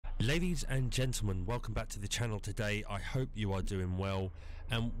Ladies and gentlemen, welcome back to the channel today. I hope you are doing well,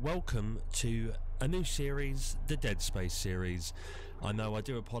 and welcome to a new series, the Dead Space series. I know I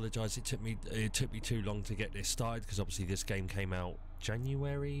do apologise, it took me too long to get this started, because obviously this game came out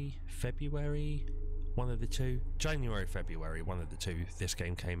January, February, one of the two. January, February, one of the two. This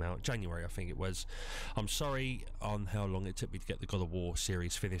game came out January, I think it was. I'm sorry on how long it took me to get the God of War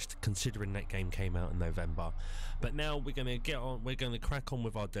series finished, considering that game came out in November. But now we're going to get on, we're going to crack on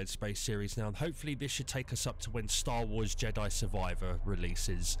with our Dead Space series now, and hopefully this should take us up to when Star Wars Jedi Survivor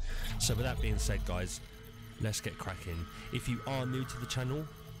releases. So with that being said, guys, let's get cracking. If you are new to the channel,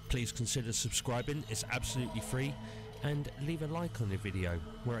 please consider subscribing. It's absolutely free. And leave a like on the video,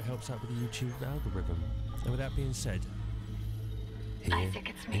 where it helps out with the YouTube algorithm. And with that being said, here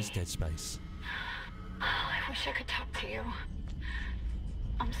is Dead Space. Oh, I wish I could talk to you.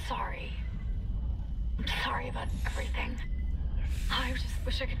 I'm sorry. I'm sorry about everything. Oh, I just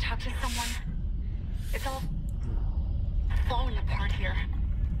wish I could talk to someone. It's all falling apart here.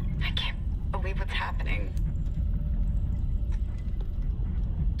 I can't believe what's happening.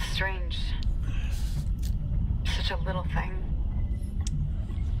 Strange. Such a little thing.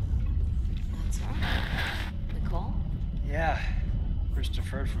 What's wrong? Nicole? Yeah. First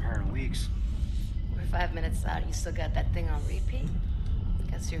deferred from her in weeks. We're 5 minutes out. You still got that thing on repeat?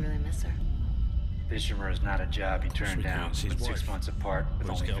 Guess you really miss her. Fishermer is not a job you turn down. But 6 months apart with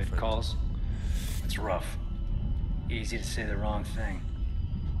only vid calls. It's rough. Easy to say the wrong thing.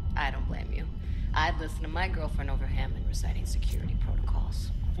 I don't blame you. I'd listen to my girlfriend over Hammond reciting security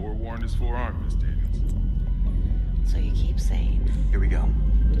protocols. Forewarned is forearmed, Miss Davis. So you keep saying. Here we go.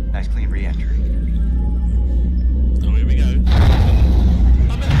 Nice clean re-entry. Oh, here we go.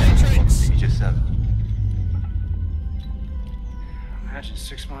 I'm in the Matrix! You just said. Imagine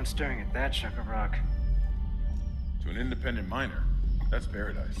 6 months staring at that chunk of rock. To an independent miner, that's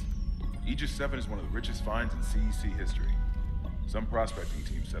paradise. Aegis 7 is one of the richest finds in CEC history. Some prospecting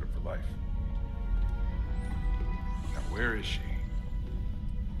team set up for life. Now where is she?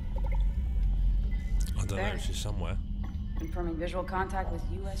 I don't know, she's somewhere. Confirming visual contact with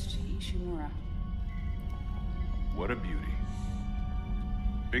USG Ishimura. What a beauty.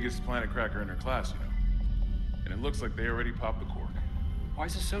 Biggest planet cracker in her class, you know. And it looks like they already popped the cork. Why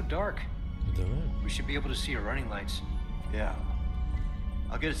is it so dark? I don't know. We should be able to see her running lights. Yeah.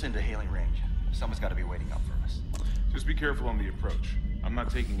 I'll get us into hailing range. Someone's got to be waiting up for us. Just be careful on the approach. I'm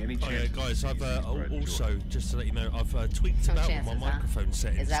not taking any chances. Oh yeah, guys, I've also, just to let you know, I've tweaked about my microphone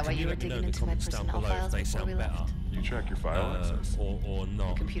settings. Is that why Can you were let me know digging in the into my comments down personnel below if files they before sound we better. left? You track your file access. Or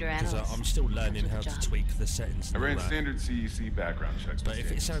not. Computer Because analyst. I'm still learning Comes how with the to job. tweak the settings I and all ran that. standard CEC background checks. But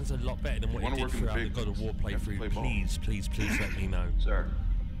if it sounds a lot better than what Wanna it did work in the throughout the big God of War leagues. You have to play playthrough, ball. please let me know. Sir,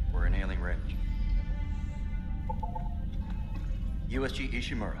 we're in hailing range. USG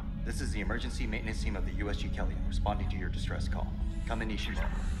Ishimura. This is the emergency maintenance team of the USG Kelly responding to your distress call. Come in, Ishimura.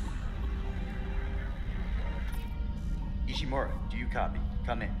 Ishimura, do you copy?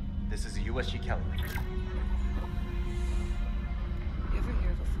 Come in. This is the USG Kelly. You ever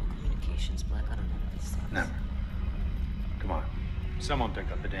hear of a full communications black? I don't know what this is. Never. Come on. Someone pick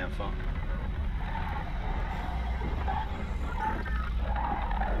up the damn phone.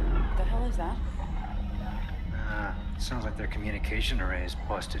 The hell is that? Sounds like their communication array is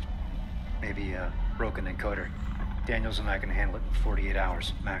busted. Maybe a broken encoder. Daniels and I can handle it in 48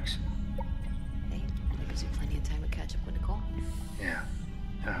 hours, max. Hey, that gives you plenty of time to catch up with Nicole. Yeah,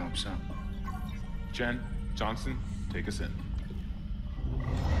 I hope so. Jen, Johnson, take us in.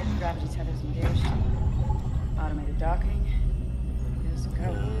 Gravity tethers engaged. Automated docking. Yes,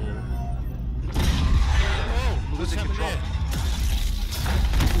 go. Oh, what's happening control. here?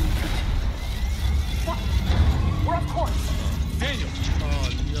 What? We're off course. Daniel! Oh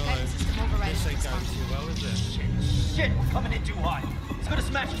no. Guidance system override. This ain't going too well, is it? Shit! Coming in too high. It's gonna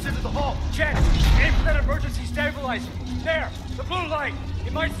smash us into the hull. Jen, aim for that emergency stabilizer. There, the blue light.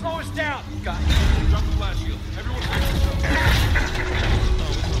 It might slow us down. Got it. Drop the flash shield. Everyone brace yourself.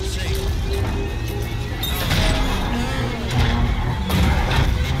 Oh, we can't see.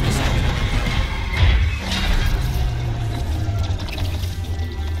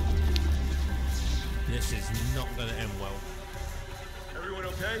 This is not going to end well. Everyone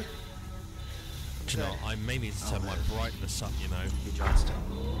okay? Do you know, I may need to turn my brightness up, you know. Hey, Johnston.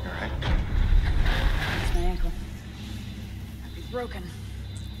 You alright? It's my ankle. Might be broken.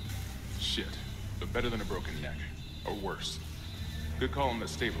 Shit. But better than a broken neck. Or worse. Good call on the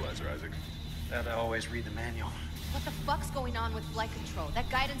stabilizer, Isaac. Gotta always read the manual. What the fuck's going on with flight control? That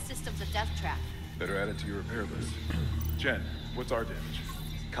guidance system's a death trap. Better add it to your repair list. Jen, what's our damage?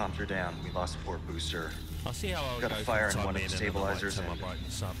 Comms are down. We lost support booster. I'll see how I'll Got go a fire for in the one time of the being, and then I might stabilizers turn my and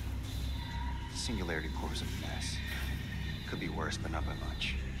brightness up. Singularity core's a mess. Could be worse, but not by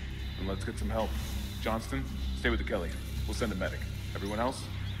much. Then let's get some help. Johnston, stay with the Kelly. We'll send a medic. Everyone else,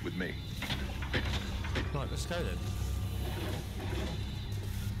 with me. Right, let's go then.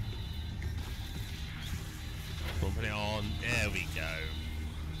 We'll put it on. There we go.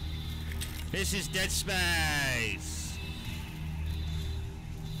 This is Dead Space!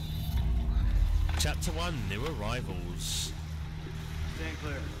 Chapter 1, New Arrivals. Stand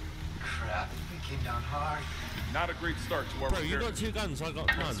clear. Crap, we came down hard. Not a great start to our Bro, you repair. got 2 guns, I got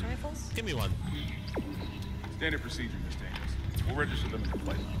none. Rifles? Give me one. Standard procedure, Miss Daniels. We'll register them in the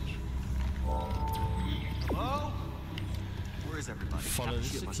flight lounge. Hello? Where is everybody? Follow the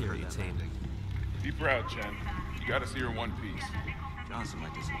security team. Be proud, Chen. You gotta see her in one piece. Johnson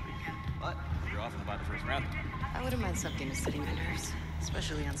might disagree. But you're off in about the first round. I wouldn't mind something to steady my nerves,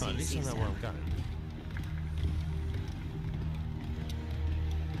 especially on Oh, at least I CEC's know where I'm going.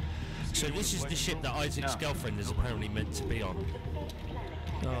 So this is the ship that Isaac's girlfriend is apparently meant to be on.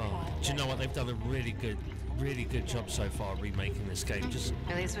 Oh, do you know what? They've done a really good job so far remaking this game. Just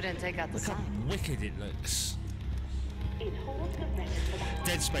At least we didn't take out the look how sign. wicked it looks.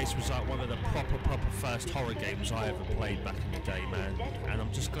 Dead Space was like one of the proper first horror games I ever played back in the day, man. And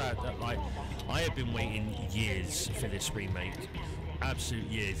I'm just glad that, like, I have been waiting years for this remake. Absolute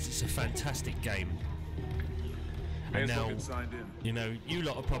years. It's a fantastic game. And now, you know, you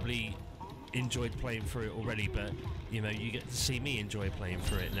lot have probably enjoyed playing through it already, but, you know, you get to see me enjoy playing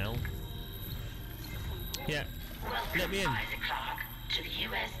through it now. Yeah, let me in. Isaac Clarke to the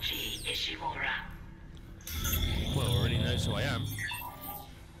USG Ishimura. Well, already knows who I am.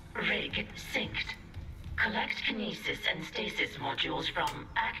 Rig synced. Collect kinesis and stasis modules from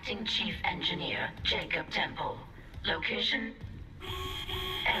Acting Chief Engineer Jacob Temple. Location?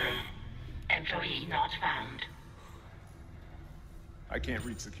 Error. Employee not found. I can't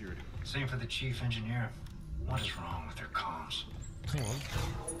reach security. Same for the chief engineer. What is wrong with their comms? Come on.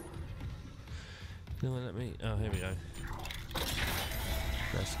 No, let me. Oh, here we go.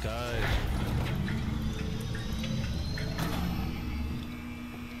 Let's go.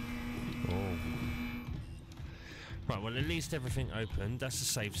 Oh. Right, well, at least everything opened. That's a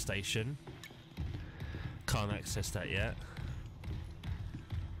save station. Can't access that yet.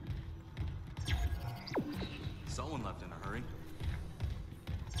 Someone left in a hurry.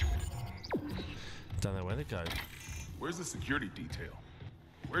 Don't know where to go. Where's the security detail?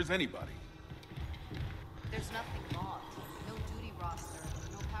 Where's anybody? There's nothing logged. No duty roster.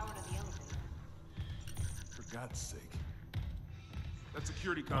 No power to the elevator. For God's sake. That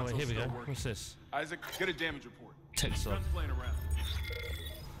security Oh, console wait, here we still go. working. What's this? Isaac, get a damage report. Text on. Guns playing around.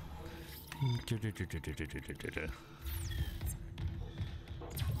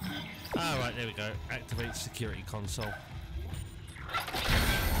 Alright, there we go. Activate security console.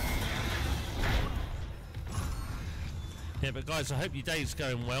 Yeah, but guys, I hope your day's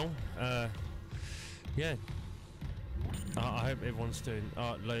going well. Yeah. I hope everyone's doing...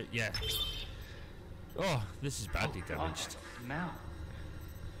 yeah. Oh, this is badly damaged. Now.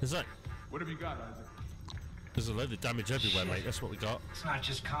 There's like... What have you got, Isaac? There's a load of damage everywhere, mate. That's what we got. It's not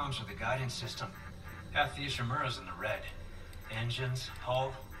just comms with the guidance system. Half the Ishimura's in the red. Engines,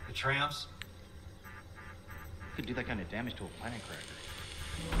 hull, the trams. Could do that kind of damage to a planet cracker.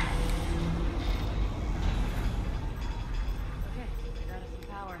 Okay, we got us some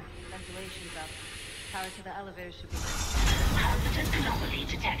power. Ventilation's up. Power to the elevator should be... Hazardous anomaly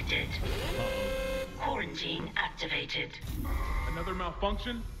detected. Quarantine activated. Another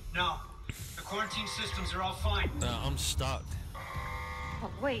malfunction? No. The quarantine systems are all fine. I'm stuck. Oh,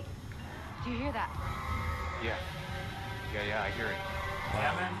 wait. Do you hear that? Yeah. Yeah, I hear it.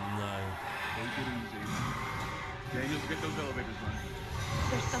 Yeah, man. No. Take it easy. Daniels, get those elevators running.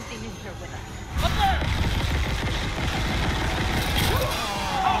 There's something in here with us.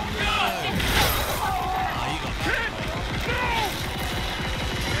 Oh, you got that.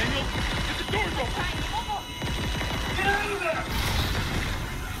 Daniels, get the doors open! Get out of there!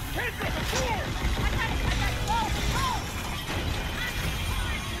 Hands up the door!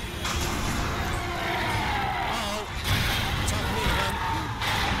 Oh, time for me to run.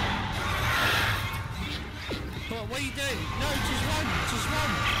 What are you doing? No, just run, just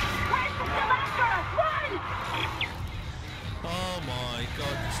run. Oh my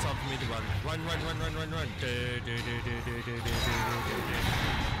God, it's time for me to run. Run. Do.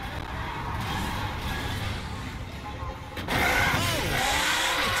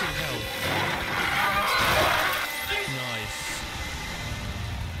 Hell. Nice.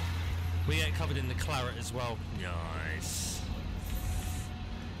 We get covered in the claret as well. Nice.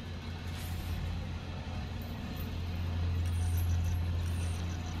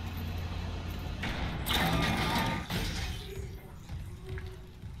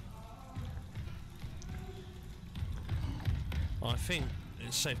 think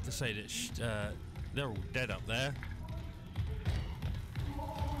it's safe to say that they're all dead up there.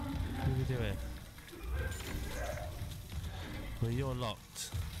 What do we do here? Well, you're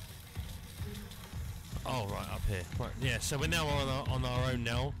locked. Oh, right, up here. Right, yeah, so we're now on our own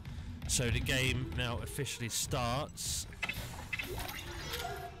now. So the game now officially starts.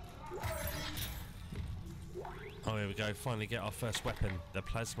 Oh, here we go. Finally get our first weapon, the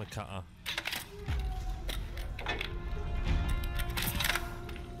plasma cutter.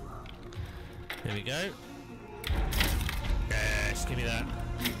 Here we go. Yes, give me that.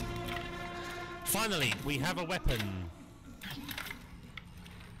 Finally, we have a weapon.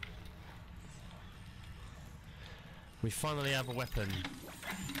 We finally have a weapon.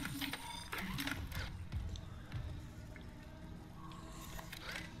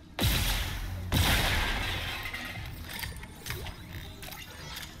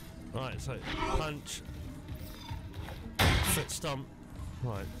 Right, so punch, foot stomp,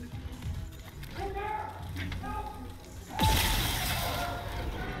 right.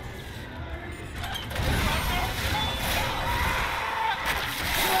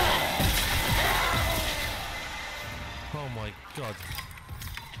 Oh my god.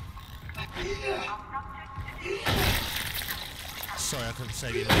 Sorry, I couldn't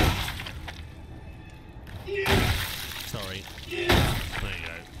save you there. Sorry. There you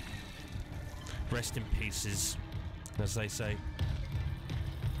go. Rest in pieces, as they say.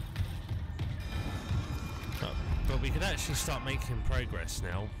 But we could actually start making progress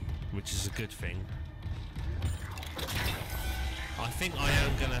now, which is a good thing. I think I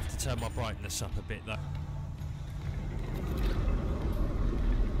am going to have to turn my brightness up a bit though.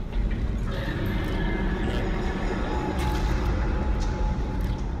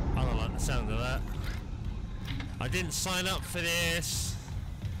 I don't like the sound of that. I didn't sign up for this.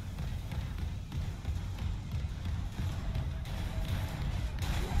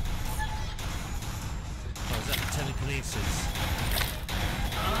 Telekinesis.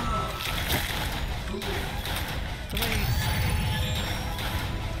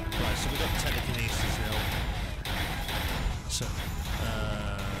 Right, so we've got telekinesis now. So,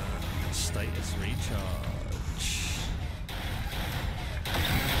 status recharge.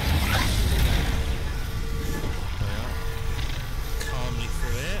 Well, calmly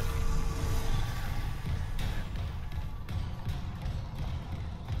through it.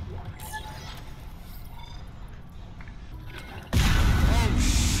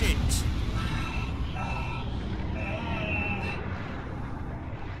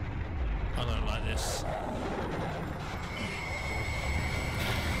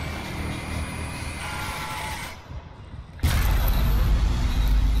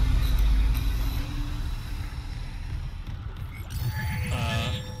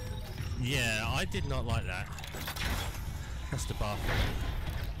 Yeah, I did not like that. That's the bathroom.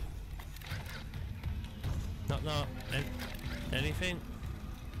 No, anything?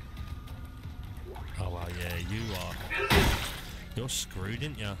 Oh well, yeah, you are. You're screwed,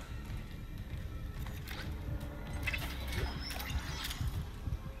 aren't you?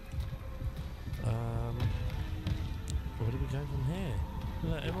 Where do we go from here?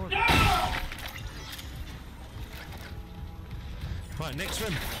 Look, everyone. Right, next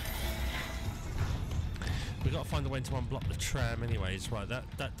room. We've got to find a way to unblock the tram anyways. Right,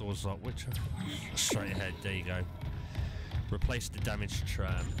 that door's locked. Which straight ahead, there you go. Replace the damaged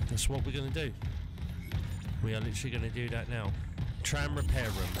tram. That's what we're going to do. We are literally going to do that now. Tram repair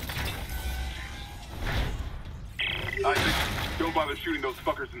room. Isaac, don't bother shooting those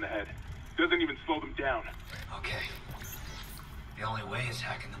fuckers in the head. Doesn't even slow them down. Okay. The only way is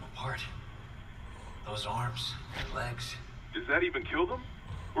hacking them apart. Those arms, their legs. Does that even kill them?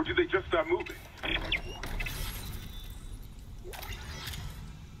 Or do they just stop moving?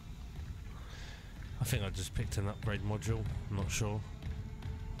 I think I just picked an upgrade module. I'm not sure.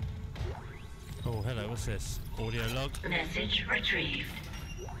 Oh, hello, what's this? Audio log? Message retrieved.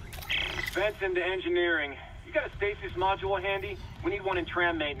 Vents into engineering. You got a stasis module handy? We need one in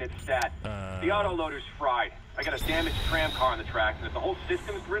tram maintenance stat. The autoloader's fried. I got a damaged tram car on the tracks, and if the whole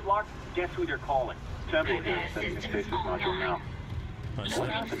system's gridlocked, guess who they're calling? Temple is sending a stasis module now.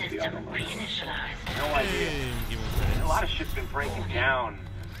 Loading system reinitialized. No idea. A lot of shit's been breaking down.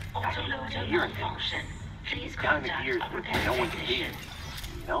 Autoloader malfunction. Please down the contact gears, a but repair no one can see technician.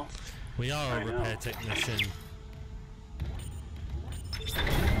 it. You know? We are a repair technician.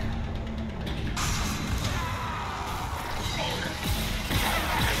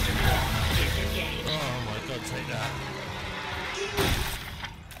 Oh my god, take that.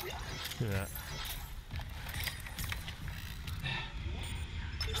 Look at that.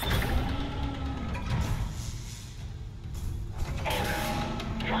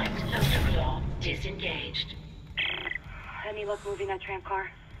 luck moving that tram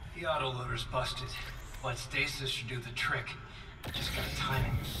car? The autoloader's busted, but stasis should do the trick. Just gotta time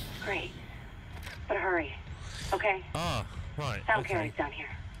it. Great. But hurry, okay? Ah, right, Sound okay. carrier's down here.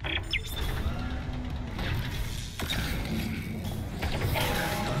 I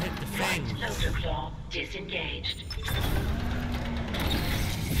hit the thing. Right loader claw disengaged.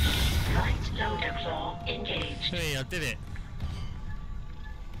 Right loader claw engaged. Hey, I did it.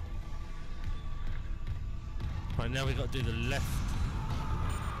 Right, now we got to do the left.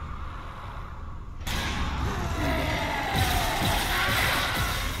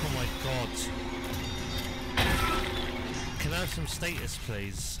 Oh my god. Can I have some status,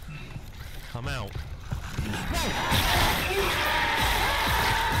 please? I'm out.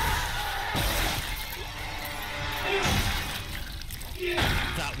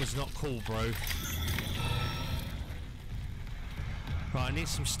 That was not cool, bro. Right, I need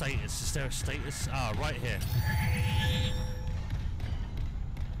some status. Is there a status? Ah, right here.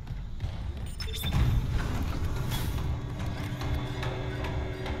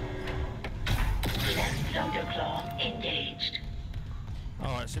 Left loader claw engaged.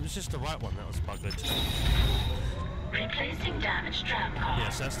 Alright, so it was just the right one that was buggered. Replacing damaged tram car.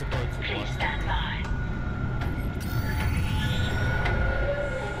 Yes, that's the broken one. Please stand by.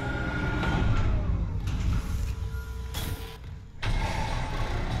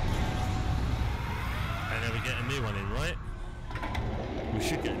 And then we get a new one in, right? We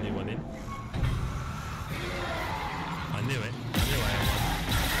should get a new one in. I knew it. I knew I had one.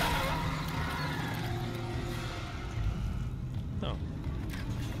 Oh.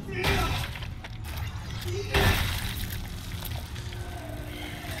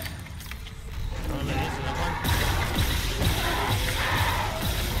 Oh, there is another one.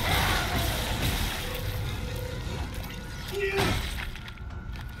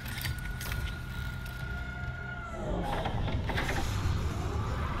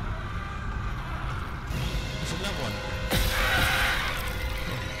 There's another one.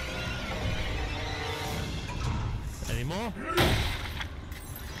 Any more?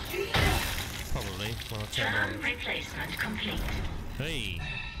 Probably. Well, I'll turn Tram on. replacement complete. Hey.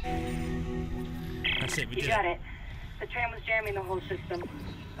 That's it, we You did got it. it. The tram was jamming the whole system.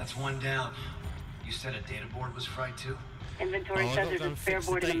 That's one down. You said a data board was fried too? Inventory Oh, I says gotta there's go a and spare fix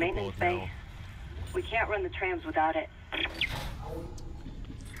the board in the data maintenance board bay. now. We can't run the trams without it.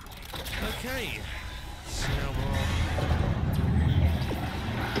 Okay. So now we're on.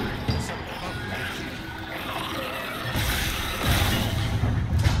 Something above me.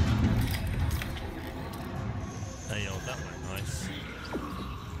 Hey, oh, that went nice.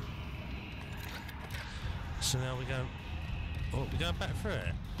 So now we're going. Oh, we're going back through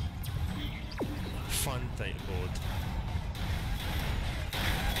it. Fun data board.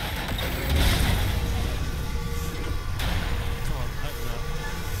 Come on, open up.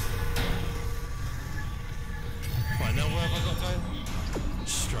 Right, now where have I got to go?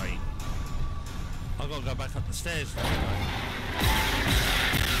 Straight. I've got to go back up the stairs now, haven't I?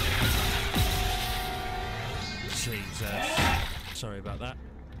 Jesus. Sorry about that.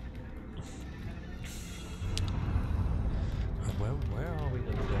 Well, where are we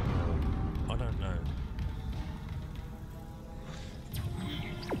going to go now? I don't know.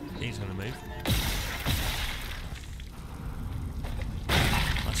 He's going to move.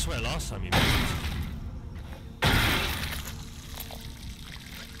 I swear last time he moved.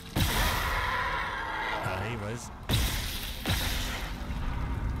 He was.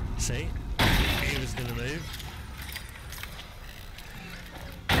 See? He was going to move.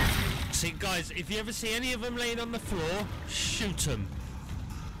 See, guys, if you ever see any of them laying on the floor, shoot them.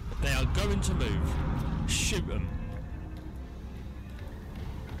 They are going to move. Shoot them.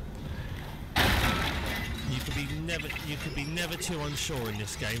 You could be never too unsure in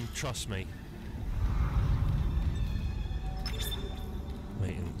this game, trust me.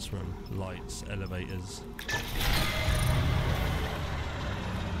 Maintenance room, lights, elevators.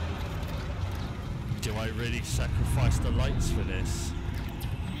 Do I really sacrifice the lights for this?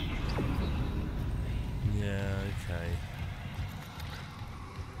 Yeah, okay.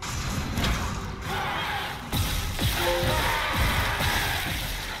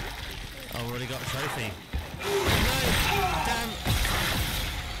 I've already got a trophy. No! Damn!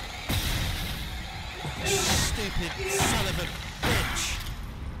 Stupid son of a bitch!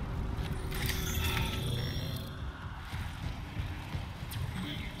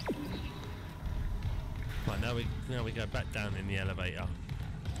 Right, now we go back down in the elevator.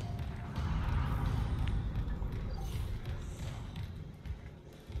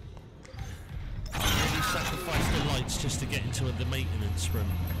 Sacrifice the lights just to get into the maintenance room.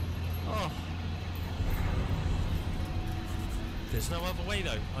 Oh. There's no other way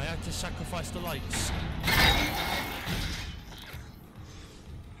though. I had to sacrifice the lights.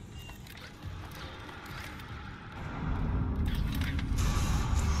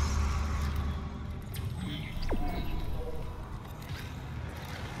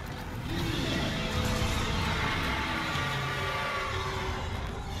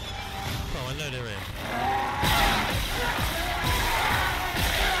 Oh, I know they're in.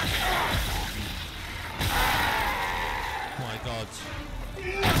 My God.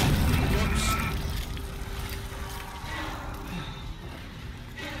 Whoops.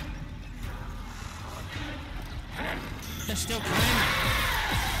 They're still coming.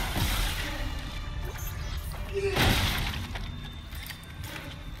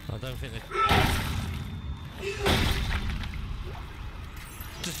 I don't think they...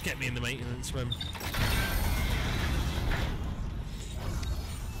 Just get me in the maintenance room.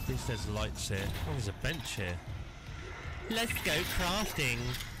 At least there's lights here. Oh, there's a bench here. Let's go crafting.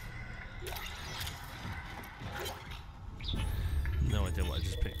 No idea what I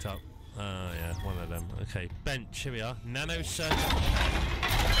just picked up. Oh yeah, one of them. Okay, bench, here we are. Nano surgical.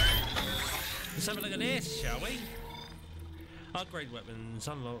 Let's have a look at this, shall we? Upgrade weapons,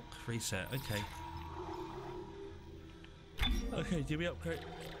 unlock, reset, okay. Okay, do we upgrade?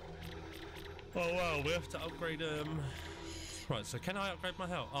 Oh wow, we have to upgrade, Right, so can I upgrade my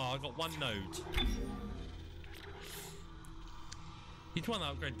health? Oh, I got one node. You'd want to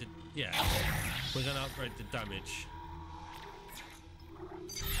upgrade the... Yeah, we're going to upgrade the damage.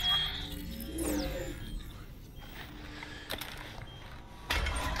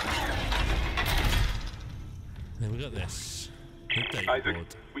 Then we got this. Isaac,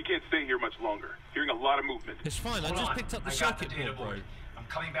 we can't stay here much longer. Hearing a lot of movement. It's fine, I just picked up the circuit board, bro. I'm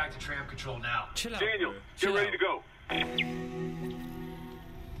coming back to tram control now. Chill out, Daniel, bro. get ready to go.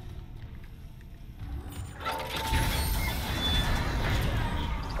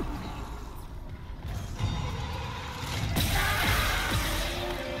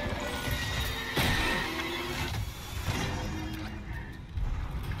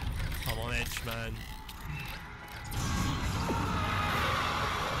 I'm on edge, man.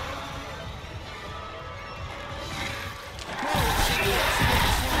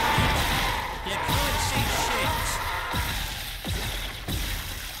 You can't see shit.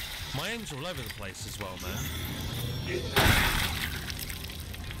 My aim's all over the place as well, man.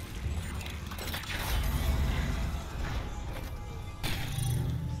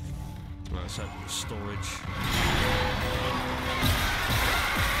 Let's open the storage.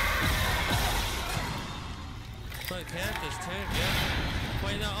 Okay, there's two, yeah.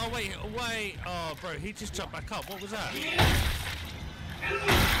 Wait, no, oh wait, wait. Oh, bro, he just jumped back up. What was that?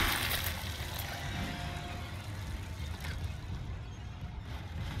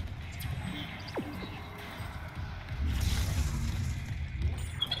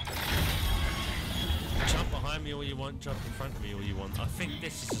 Jump behind me all you want, jump in front of me all you want. I think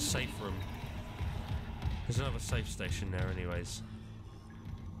this is a safe room. There's another safe station there anyways.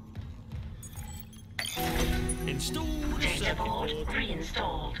 Installed. Data board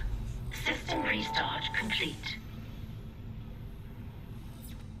reinstalled. System restart complete.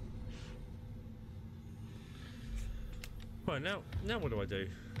 Right, now what do I do?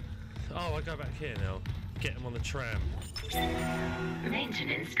 Oh, I go back here now. Get him on the tram.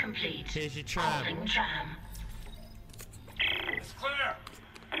 Maintenance complete. Here's your tram. Holding tram. It's clear.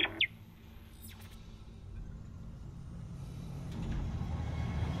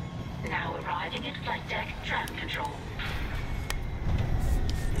 Now arriving at flight deck tram control.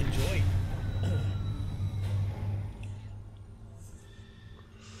 Enjoy.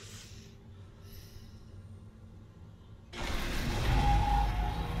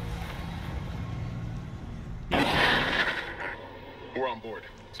 We're on board.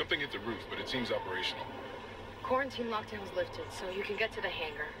 Something hit the roof, but it seems operational. Quarantine lockdown's lifted, so you can get to the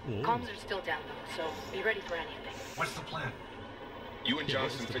hangar. Ooh. Comms are still down though, so be ready for anything. What's the plan? You and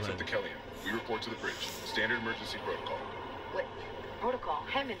Johnson fix up the Kellyan. We report to the bridge. Standard emergency protocol. What? Protocol?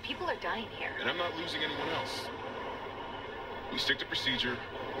 Hammond, people are dying here. And I'm not losing anyone else. We stick to procedure.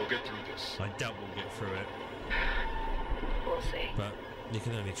 We'll get through this. I doubt we'll get through it. We'll see. But you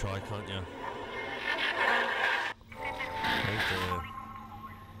can only try, can't you? Oh dear.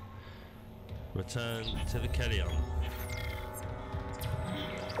 Return to the Kellyan.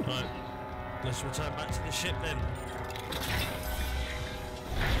 Right, let's return back to the ship then.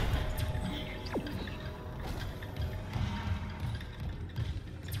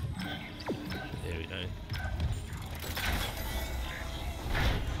 Here we go.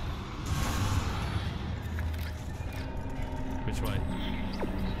 Which way?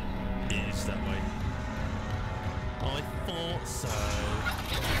 It is that way. I thought So...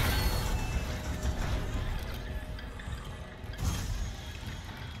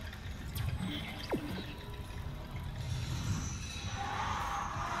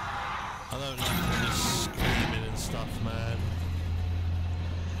 I don't like all this screaming and stuff, man.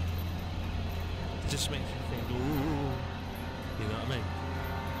 It just makes me think, ooh, you know what I mean?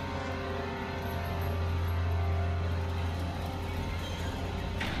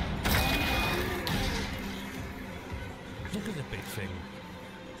 Look at the big thing.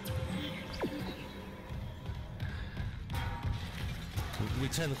 We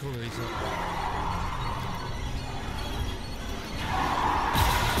turn the corner, he's up.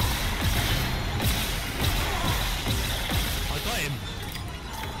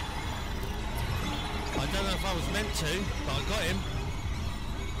 I don't know if I was meant to, but I got him.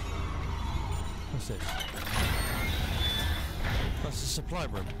 What's this? That's the supply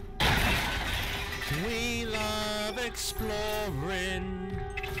room. We love exploring.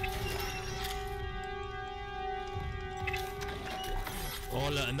 Oh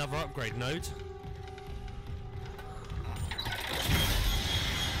look, another upgrade node.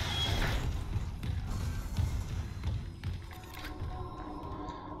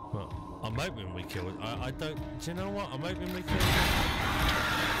 Well, I'm hoping we kill it. I don't... Do you know what? I'm hoping we kill it.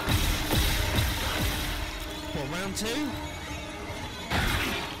 What, round 2?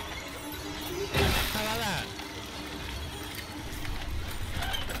 How about that?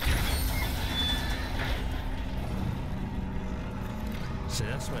 See,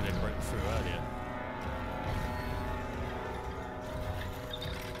 that's when they broke through earlier.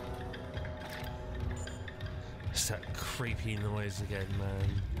 It's that creepy noise again,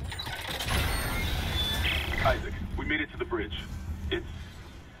 man. Isaac, we made it to the bridge.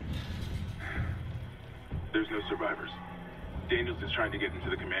 There's no survivors. Daniels is trying to get into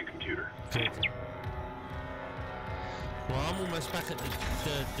the command computer. Good. Well, I'm almost back at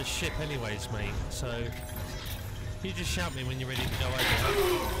the ship anyways, mate, so... You just shout me when you're ready to go over.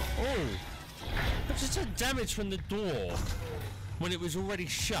 Oh! I just had damage from the door when it was already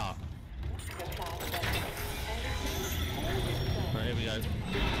shut. Right, here we go.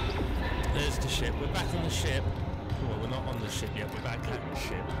 There's the ship. We're back on the ship. Well, we're not on the ship yet. We're back at the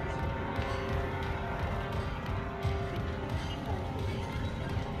ship.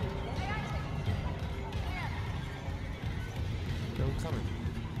 They're all coming.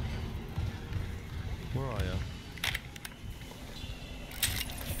 Where are you?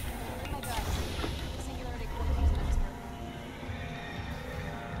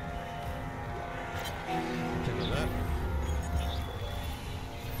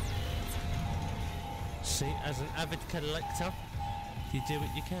 See, as an avid collector, you do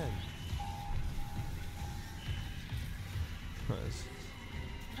what you can. What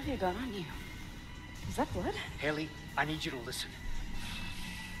have you got on you? Is that blood? Haley, I need you to listen.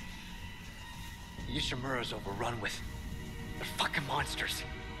 Ishimura's overrun with... They're fucking monsters.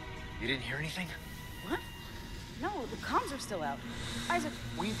 You didn't hear anything? What? No, the comms are still out. Isaac...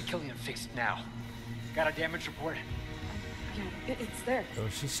 We need to kill him fixed now. Got a damage report? Yeah, it's there. Oh,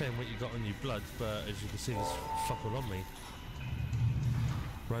 she's saying what you got on your blood, but as you can see, there's fuck all on me.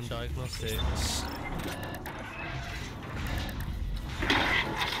 Run diagnostics.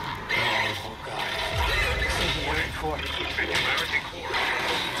 Oh, God. Singularity core. Singularity core.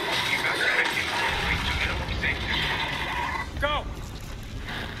 Evacuating. Reach minimum safety. Go!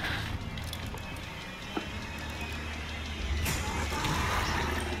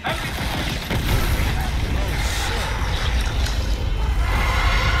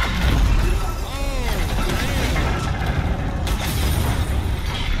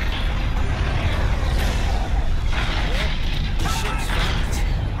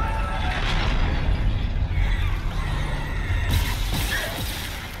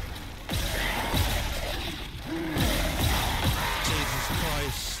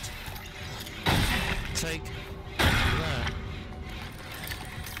 Take that.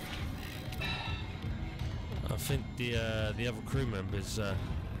 I think the other crew member's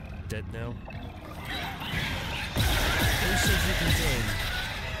dead now. Who says you can join?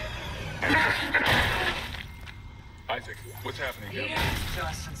 Isaac, what's happening here?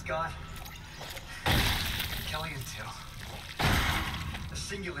 Johnson's gone. Kelly and Till. The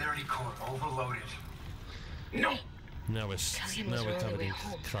singularity core overloaded. No! Now we're covered in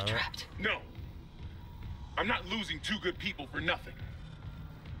claret. No! I'm not losing two good people for nothing.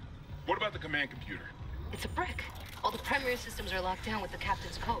 What about the command computer? It's a brick. All the primary systems are locked down with the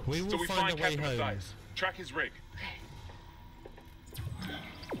captain's code. We will find a way Captain home. Mathias. Track his rig.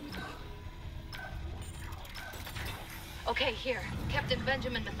 Okay, here. Captain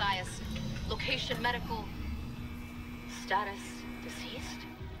Benjamin Mathias. Location medical Status deceased?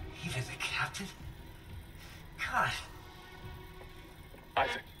 Even the captain? God.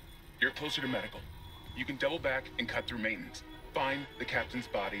 Isaac, you're closer to medical. You can double back and cut through maintenance. Find the captain's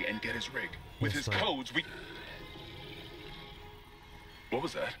body and get his rig. With his codes, we... What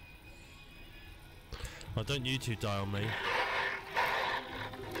was that? Why don't you two die on me?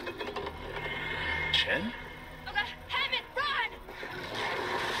 Chen? Okay, Hammond, run!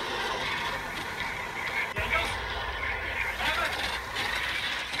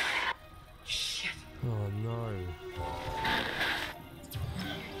 Shit. Oh no.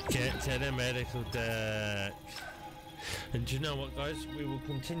 Get to the medical deck. And do you know what, guys? We will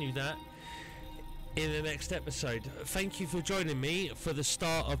continue that in the next episode. Thank you for joining me for the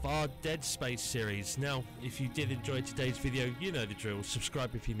start of our Dead Space series. Now, if you did enjoy today's video, you know the drill.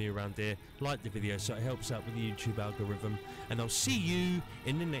 Subscribe if you're new around here. Like the video so it helps out with the YouTube algorithm. And I'll see you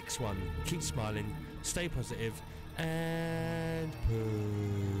in the next one. Keep smiling, stay positive, and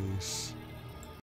peace.